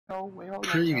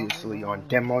Previously on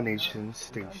Demonation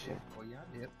Station.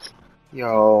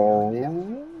 Yo,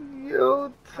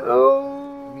 YouTube.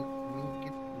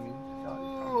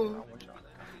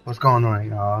 What's going on,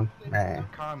 y'all? Man,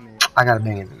 I got a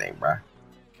bang in today, bro.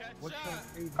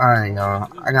 Alright, y'all.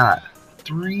 I got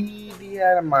 3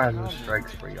 De-Atomizer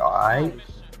strikes for y'all, alright?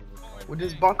 With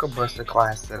this bunker buster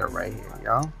class setup right here,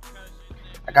 y'all.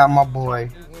 I got my boy,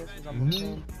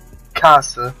 me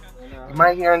Casa. You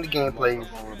might hear in the gameplays,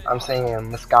 I'm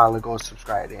saying Muscala, go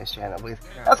subscribe to his channel. But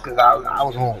that's because I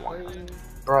was on one.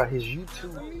 Bruh, his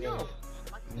YouTube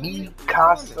is me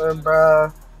Casa,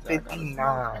 bruh,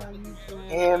 59.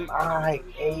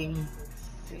 MIACAS.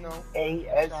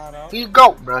 He a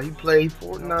GOAT, bruh. He played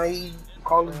Fortnite,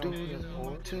 Call of Duty,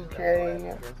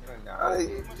 2K.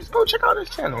 Just go check out his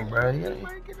channel, bruh.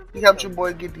 He helped your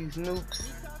boy get these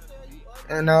nukes.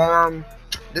 And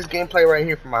this gameplay right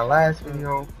here from my last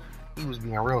video, he was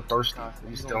being real thirsty.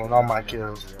 He was stealing all my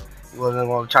kills. He wasn't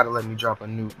going to try to let me drop a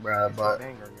nuke, bruh, but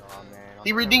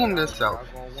he redeemed himself.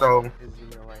 So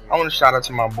I want to shout out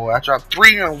to my boy. I dropped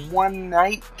 3 in one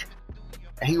night,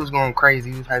 and he was going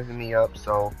crazy. He was hyping me up.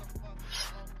 So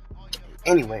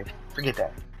anyway, forget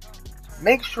that.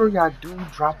 Make sure y'all do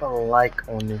drop a like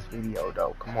on this video,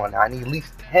 though. Come on, now. I need at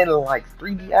least 10 likes.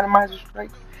 3 De-Atomizer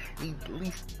strikes. Need at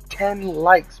least 10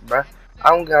 likes, bruh. I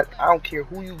don't care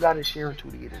who you gotta share it to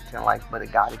get the 10 likes, but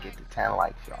it gotta get the 10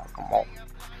 likes, y'all.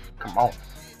 Come on.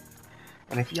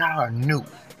 And if y'all are new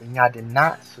and y'all did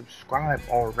not subscribe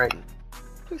already,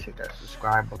 please hit that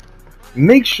subscribe button.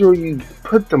 Make sure you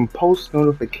put them post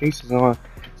notifications on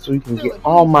so you can get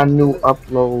all my new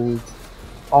uploads,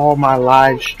 all my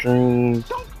live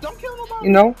streams. You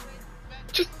know,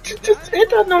 just hit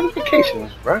that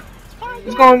notifications, bruh.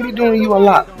 It's gonna be doing you a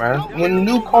lot, man. When the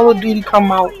new Call of Duty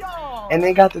come out and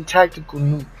they got the tactical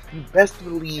nuke, you best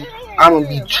believe I'm gonna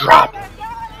be dropping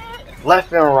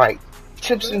left and right,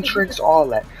 tips and tricks, all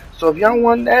that. So if y'all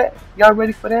want that, y'all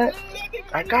ready for that?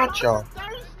 I got y'all.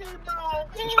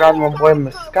 Subscribe to my boy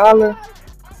Muscala.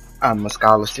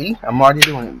 Muscala. See, I'm already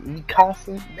doing it.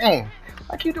 Mikasa. Dang,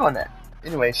 I keep doing that.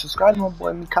 Anyway, subscribe to my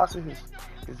boy Mikasa.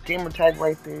 His gamer tag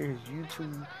right there. His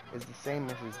YouTube is the same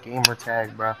as his gamer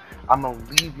tag, bro. I'm gonna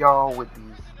leave y'all with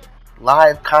these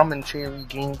live commentary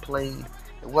gameplay.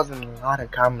 It wasn't a lot of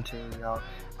commentary, y'all.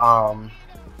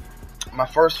 My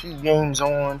first few games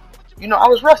on, you know, I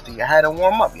was rusty. I had to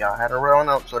warm up, y'all. I had to run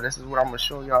up. So this is what I'm gonna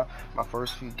show y'all. My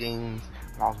first few games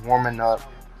when I was warming up.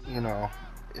 You know,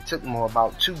 it took me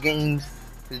about 2 games.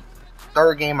 The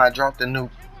 3rd game I dropped the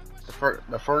nuke.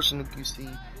 The first nuke you see.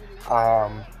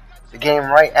 The game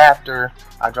right after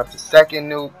I dropped the 2nd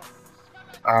nuke.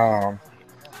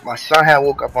 My son had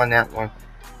woke up on that one.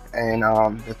 And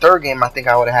the 3rd game, I think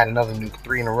I would have had another nuke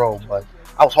 3 in a row, but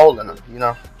I was holding him, you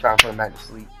know, trying to put him back to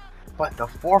sleep. But the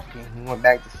 4th game, he went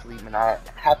back to sleep, and I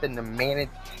happened to manage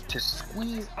to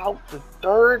squeeze out the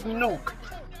 3rd nuke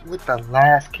with the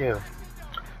last kill.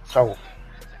 So,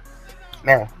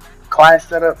 man, class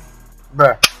setup,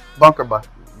 bruh, bunker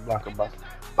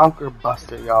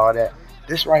buster, y'all.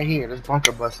 This right here, this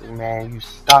bunker buster, man. You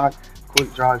stock,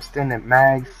 quick draw, extended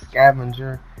mags,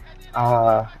 scavenger.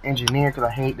 Engineer, because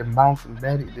I hate them bounce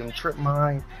embedded, them trip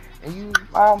mine, and you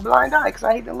blind eye because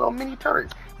I hate the little mini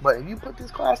turrets. But if you put this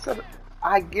class up,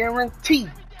 I guarantee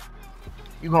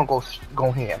you're gonna go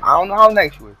ham. I don't know how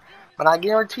next you is, but I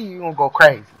guarantee you're gonna go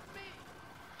crazy.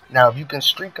 Now if you can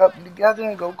streak up together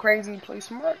and go crazy and play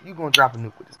smart, you're gonna drop a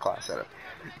nuke with this class setup.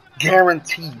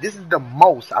 Guaranteed. This is the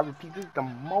most, I repeat, this is the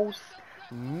most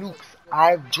nukes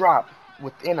I've dropped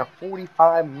within a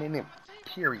 45-minute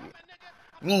period.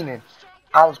 Meaning,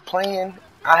 I was playing,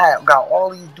 I had got all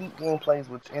these Duke gameplays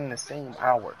within the same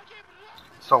hour.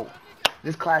 So,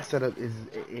 this class setup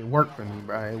it worked for me,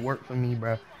 bro. It worked for me,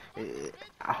 bro.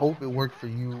 I hope it worked for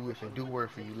you. If it do work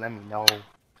for you, let me know.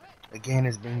 Again,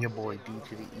 it's been your boy D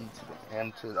to the E to the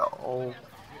M to the O.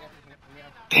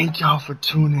 Thank y'all for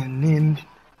tuning in.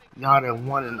 Y'all the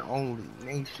one and only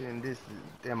nation. This is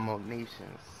Demo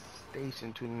Nation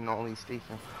Station, tuning the only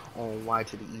station on Y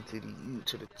to the E to the U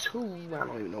to the 2. I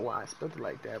don't even know why I spelled it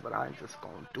like that, but I just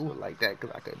gonna do it like that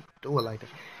because I could do it like that.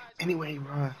 Anyway,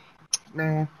 bro,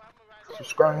 man,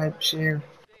 subscribe, share.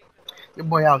 Your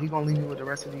boy out. He gonna leave you with the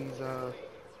rest of these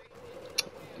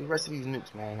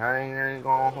nukes, man. I ain't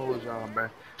gonna hold y'all, bro. I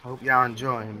hope y'all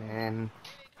enjoy, man.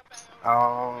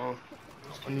 I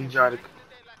need y'all to.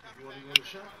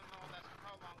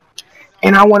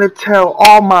 And I want to tell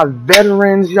all my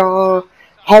veterans, y'all,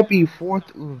 happy 4th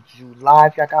of July.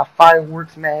 If y'all got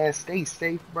fireworks, man, stay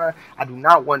safe, bruh. I do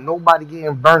not want nobody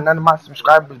getting burned. None of my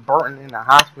subscribers burning in the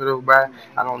hospital, bruh.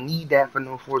 I don't need that for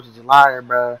no 4th of July,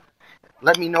 bruh.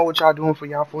 Let me know what y'all doing for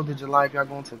y'all 4th of July. If y'all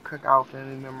going to cookout,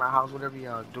 family member house, whatever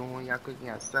y'all doing, y'all cooking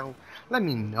yourself. Let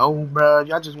me know, bruh. If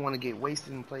y'all just want to get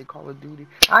wasted and play Call of Duty,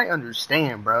 I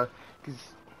understand, bruh. Cause,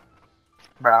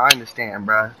 bruh, I understand,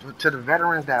 bruh. To the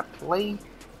veterans that play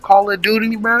Call of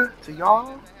Duty, bruh, to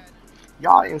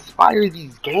y'all inspire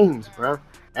these games, bruh.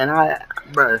 And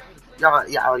bruh,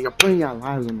 you're putting your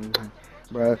lives on the line,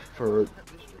 bruh, for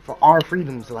our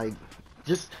freedoms, like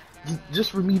just just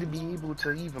for me to be able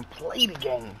to even play the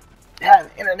game,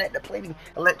 have internet to play the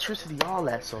electricity, all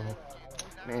that. So,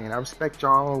 man, I respect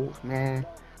y'all, man.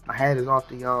 My hat is off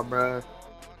to y'all, bruh.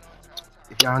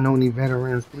 If y'all know any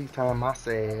veterans, please tell them I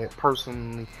said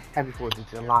personally, happy 4th of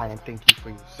July and thank you for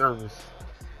your service.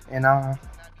 And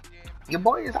your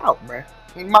boy is out, bruh.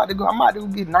 I'm about to go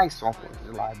get nice on 4th of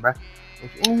July, bruh.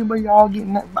 If anybody y'all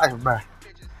getting that, bruh,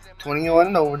 21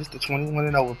 and over, this is the 21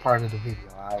 and over part of the video,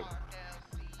 alright?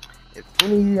 If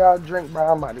any of y'all drink,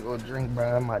 bro, I'm about to go drink,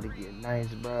 bro. I'm about to get nice,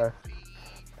 bro.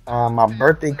 My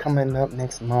birthday coming up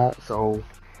next month, so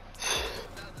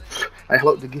I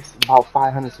hope to get about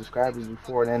 500 subscribers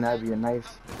before then. That'd be a nice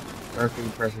birthday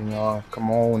present, y'all.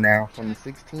 Come on now, from the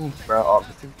 16th, bro, off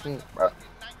the 16th, bro.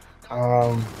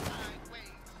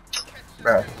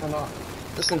 Bro,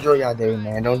 just enjoy y'all day,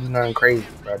 man. Don't do nothing crazy,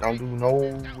 bro. Don't do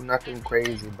nothing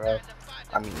crazy, bro.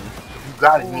 I mean, if you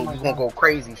got it, you gonna go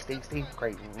crazy. Stay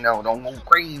crazy. No, don't go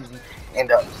crazy. End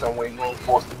up somewhere you ain't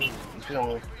supposed to be. You feel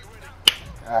me?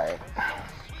 Alright.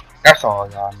 That's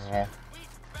all, y'all, man.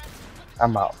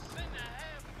 I'm out.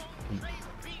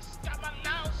 Peace.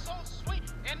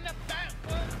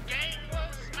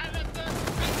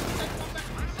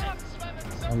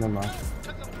 I don't know.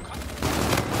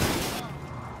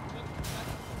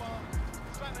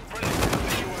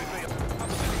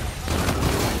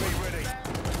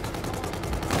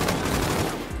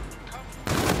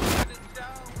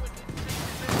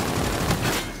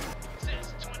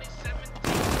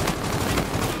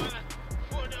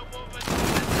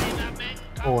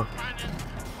 Four.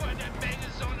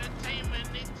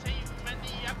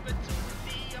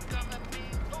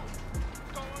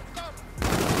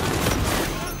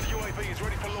 UAV is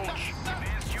ready for launch.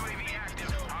 UAV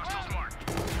active. Hostiles marked.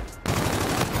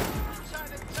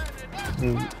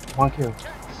 Dude, 1 kill.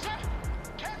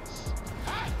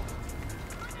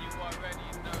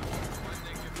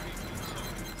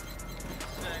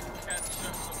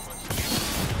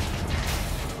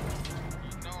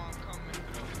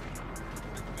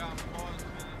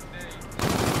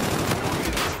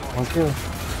 One kill.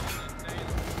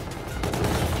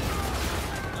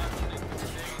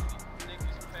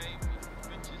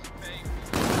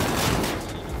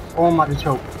 Oh, I'm about to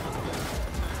choke.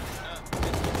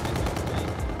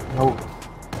 Nope.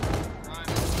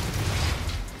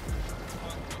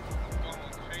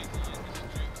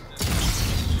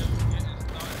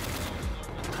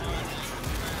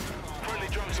 Friendly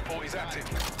drone support is active.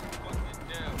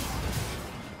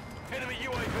 Enemy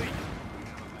UAV.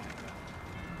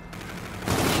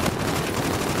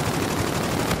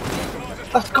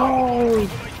 Let's go!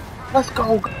 Let's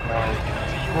go!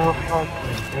 Bro,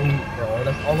 fucking bro.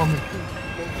 That's all I'm gonna do.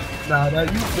 Nah, that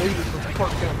you made it the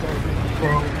fuck out that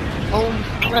bro. I'm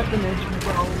slapping at you,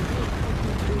 bro.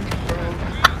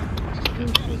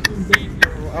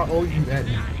 I owe you that.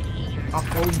 I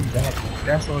owe you that.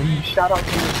 That's on you. Shout out to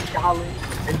the scholars.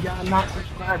 If y'all not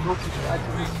subscribed, go subscribe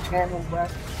to this channel, bro.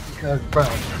 Because, bro,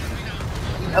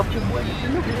 we helped your boy get the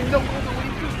new. There's no other way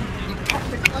to do it. You pop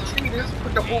the clutch leaders,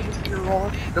 put the oversteer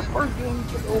on. The first game you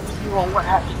put the oversteer on, what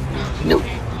happened? No.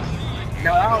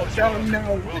 Now I don't tell him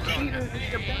now which cheater is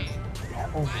the best.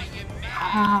 Oh,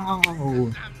 how?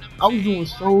 I was doing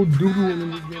so doodle in the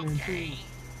beginning too.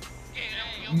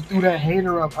 You threw that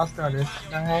hater up, I started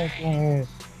smacking.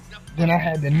 Then I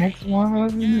had the next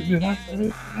one. Then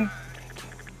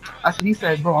I said, he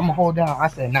said, bro, I'm gonna hold down. I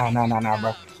said, nah,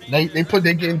 bro.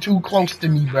 They're getting too close to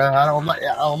me, bro. I don't like it.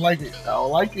 I don't like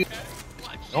it.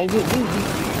 Don't get me.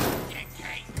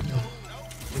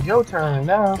 It's your turn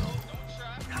now.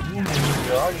 You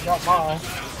already got mine.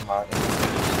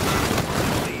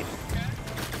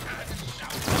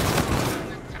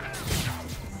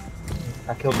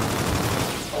 I killed him.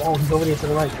 Oh, he's over there to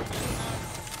the right.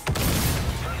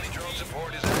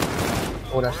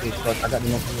 Oh, that's good stuff. I got the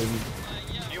next UAV.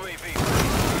 UAV.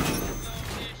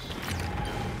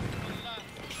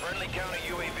 Friendly counter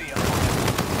UAV.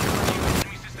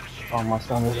 Oh, my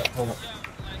son was up. Hold up.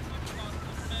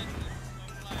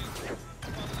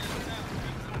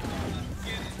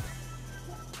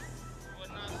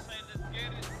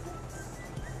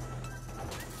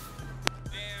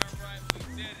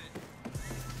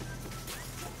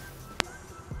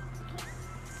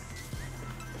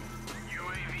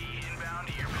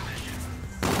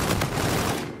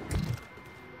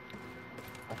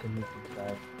 can nuke these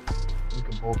guys. We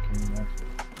can both kill them actually.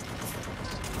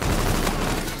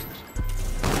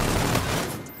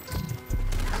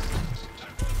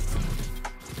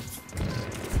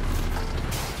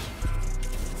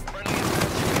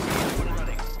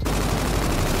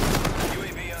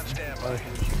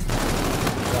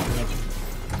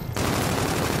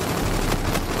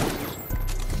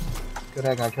 Kill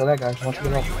that guy, kill that guy. Once you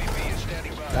get up.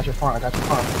 Got your farm, I got your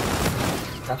farm.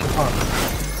 Got your farm.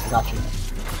 I got you.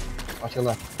 Watch your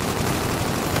left.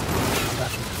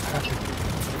 Got you.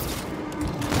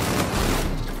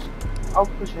 I was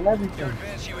pushing everything. Your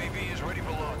advanced UAV is ready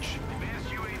for launch. Advanced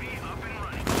UAV up and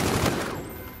running.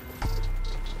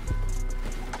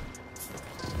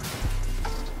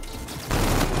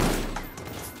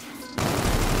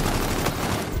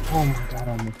 Oh my god,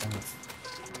 I'm missing it.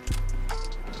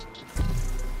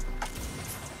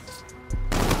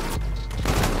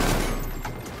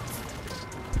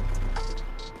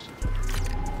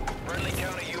 Friendly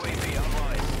counter UAV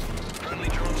online. Friendly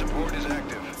drone support is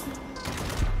active.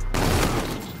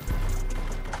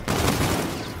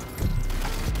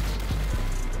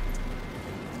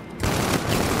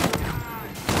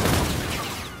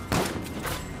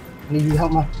 I need you to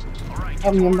help me.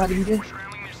 Help me, I'm about to be dead. We're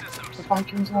scrambling your systems. The 5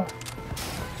 kills left.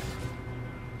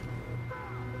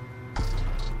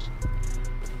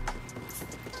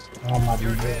 Oh my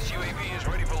Your god. advanced UAV is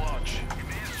ready for launch.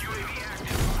 Advanced UAV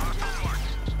active. Hostile marked.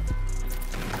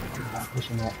 I'm not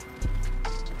pushing that.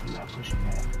 I'm not pushing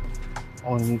that.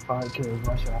 Only need 5 kills.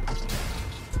 Why should I push that?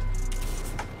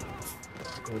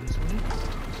 Go this way.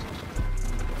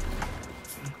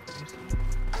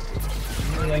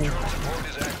 Friendly drone support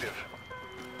is active.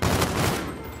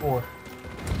 4.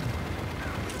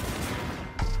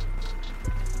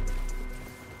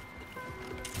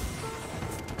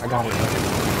 I got it.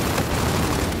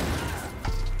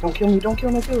 Don't kill me. Don't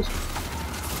kill my kills.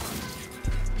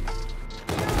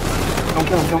 Don't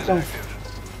kill him. Don't kill him.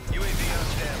 UAV on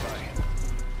standby.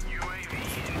 UAV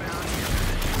inbound here.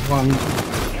 One.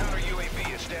 Counter UAV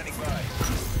is standing by.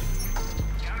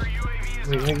 Counter UAV is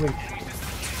Wait.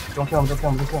 Don't kill him. Don't kill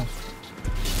him. Don't kill him.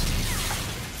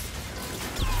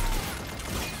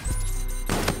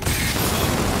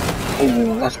 Oh,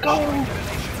 let's go.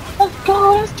 Let's go.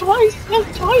 That's twice.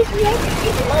 That's twice. We have to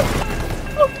get it up.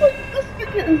 Oh, wait, this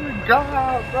nigga is a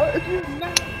god, bro. If you're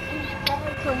not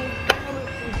subscribed to me,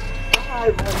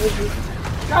 subscribe, my nigga.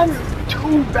 That is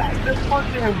too bad. This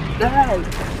fucking bad.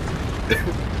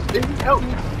 Did he help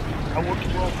me? I want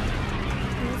you all.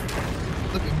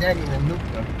 Look at Daddy and nuke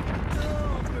him.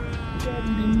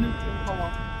 Daddy didn't nuke him. Hold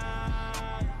on.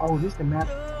 Oh, this the map.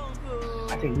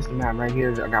 I think this the map right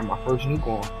here. I got my first nuke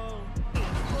on.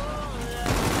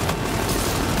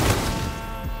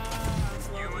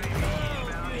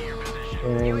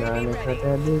 And let's cut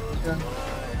that bitch up.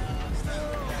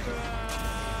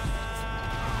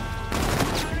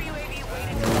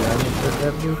 And let's cut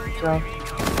that bitch up.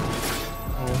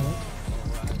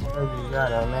 Cause you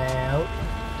got a man.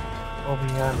 Hope you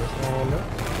understand it.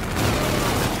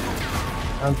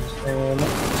 Understand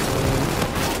it.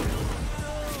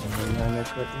 And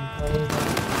let's cut these hoes up.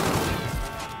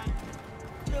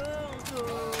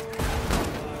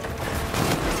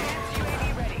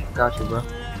 Got you, bro.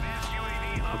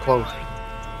 I'm close.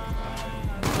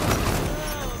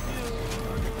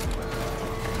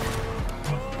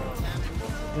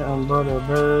 Yeah, I'm brother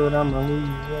bird, I'm a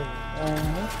loser.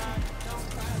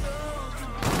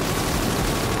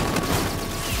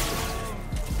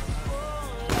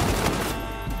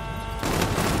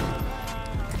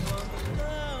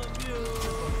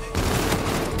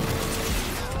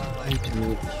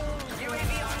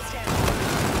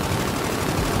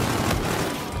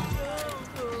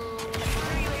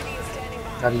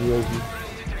 Got a UAV.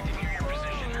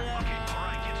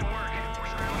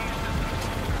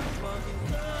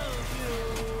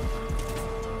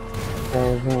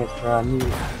 Advance, bro. I need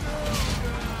it.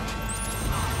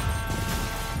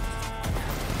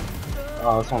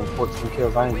 Oh, it's only 14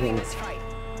 kills. I ain't getting it.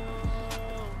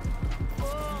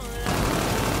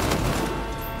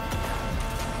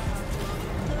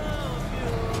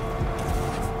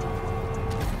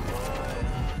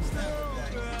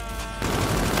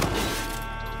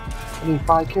 I need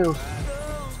 5 kills.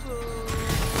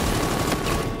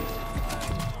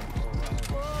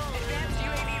 Advanced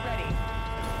UAV ready.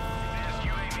 Advanced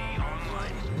UAV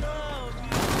online.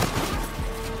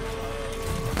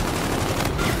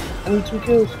 I need 2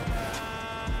 kills.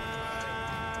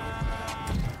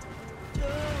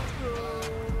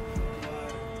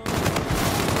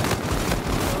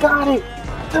 Got it!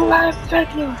 The last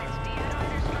second!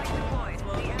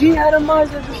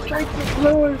 De-Atomizers, the strike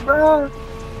deployed, bro!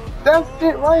 That's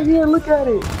it right here. Look at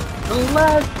it. The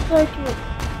last second.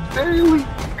 Barely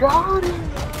got it.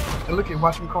 And look at,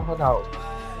 watch him call it out.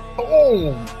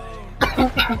 Boom.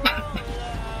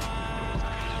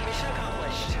 Mission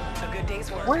accomplished. A good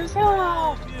day's work. Where's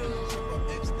that?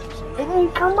 It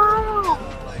ain't come out.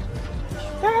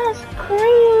 That's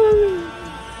crazy.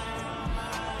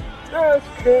 That's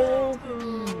crazy.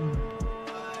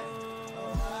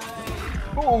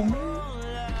 Oh man.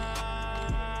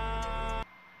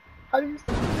 How do you